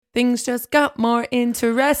Things just got more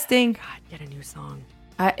interesting. God, get a new song.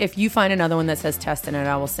 If you find another one that says test in it,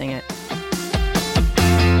 I will sing it.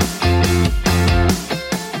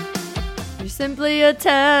 You're simply a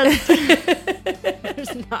test.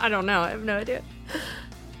 I don't know. I have no idea.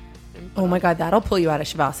 Oh my God, that'll pull you out of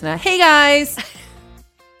Shavasana. Hey guys.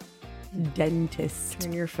 Dentist.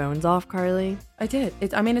 Turn your phones off, Carly. I did.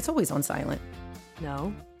 It's always on silent.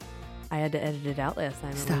 No. I had to edit it out last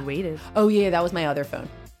time and we waited. Oh yeah, that was my other phone.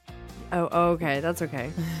 Oh, okay. That's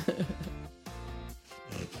okay.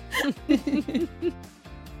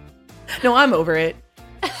 No, I'm over it.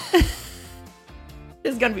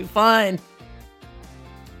 It's gonna be fun.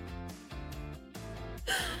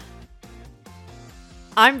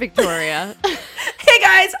 I'm Victoria. Hey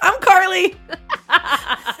guys, I'm Carly.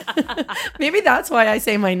 Maybe that's why I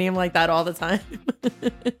say my name like that all the time.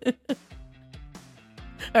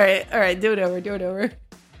 All right, do it over.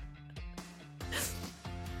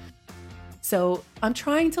 So I'm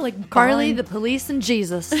trying to Carly, the police, and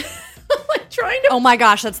Jesus. Trying to. Oh my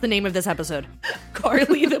gosh, that's the name of this episode.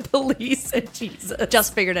 Carly, the police, and Jesus.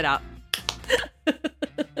 Just figured it out.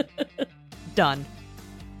 Done.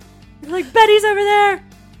 You're like, Betty's over there.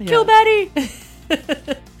 Yeah. Kill Betty. Is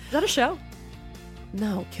that a show?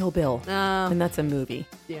 No, Kill Bill. And that's a movie.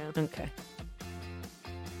 Yeah. Okay.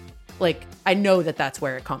 I know that's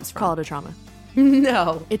where it comes from. Call it a trauma.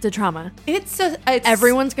 No. It's a trauma. It's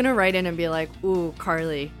Everyone's going to write in and be like, ooh,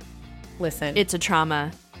 Carly. Listen. It's a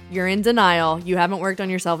trauma. You're in denial. You haven't worked on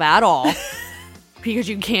yourself at all. Because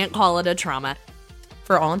you can't call it a trauma.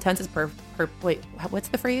 For all intents and wait, what's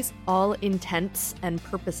the phrase? All intents and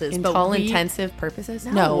purposes. Intensive purposes?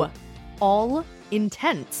 No. All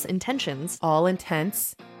intentions. All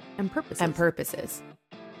intents and purposes.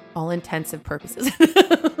 All intensive purposes.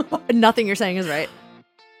 Nothing you're saying is right.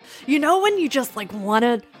 You know when you just want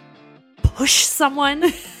to push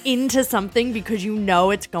someone into something because you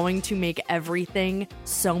know it's going to make everything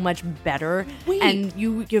so much better. Wait. And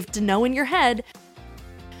you have to know in your head,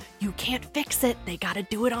 you can't fix it. They got to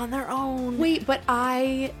do it on their own. Wait, but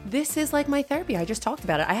this is my therapy. I just talked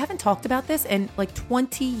about it. I haven't talked about this in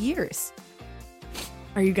 20 years.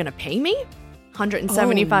 Are you going to pay me?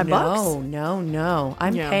 $175 bucks? No.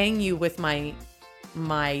 I'm paying you with my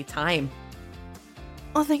time.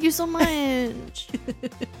 Oh, thank you so much.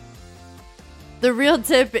 The real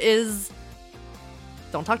tip is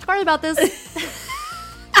don't talk to Carly about this.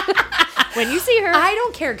 When you see her. I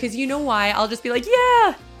don't care because you know why. I'll just be like,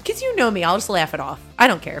 yeah, because you know me. I'll just laugh it off. I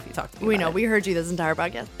don't care if you talk to me. We know. We heard you this entire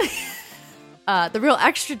podcast. The real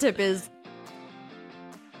extra tip is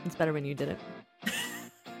it's better when you did it.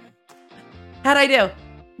 How'd I do?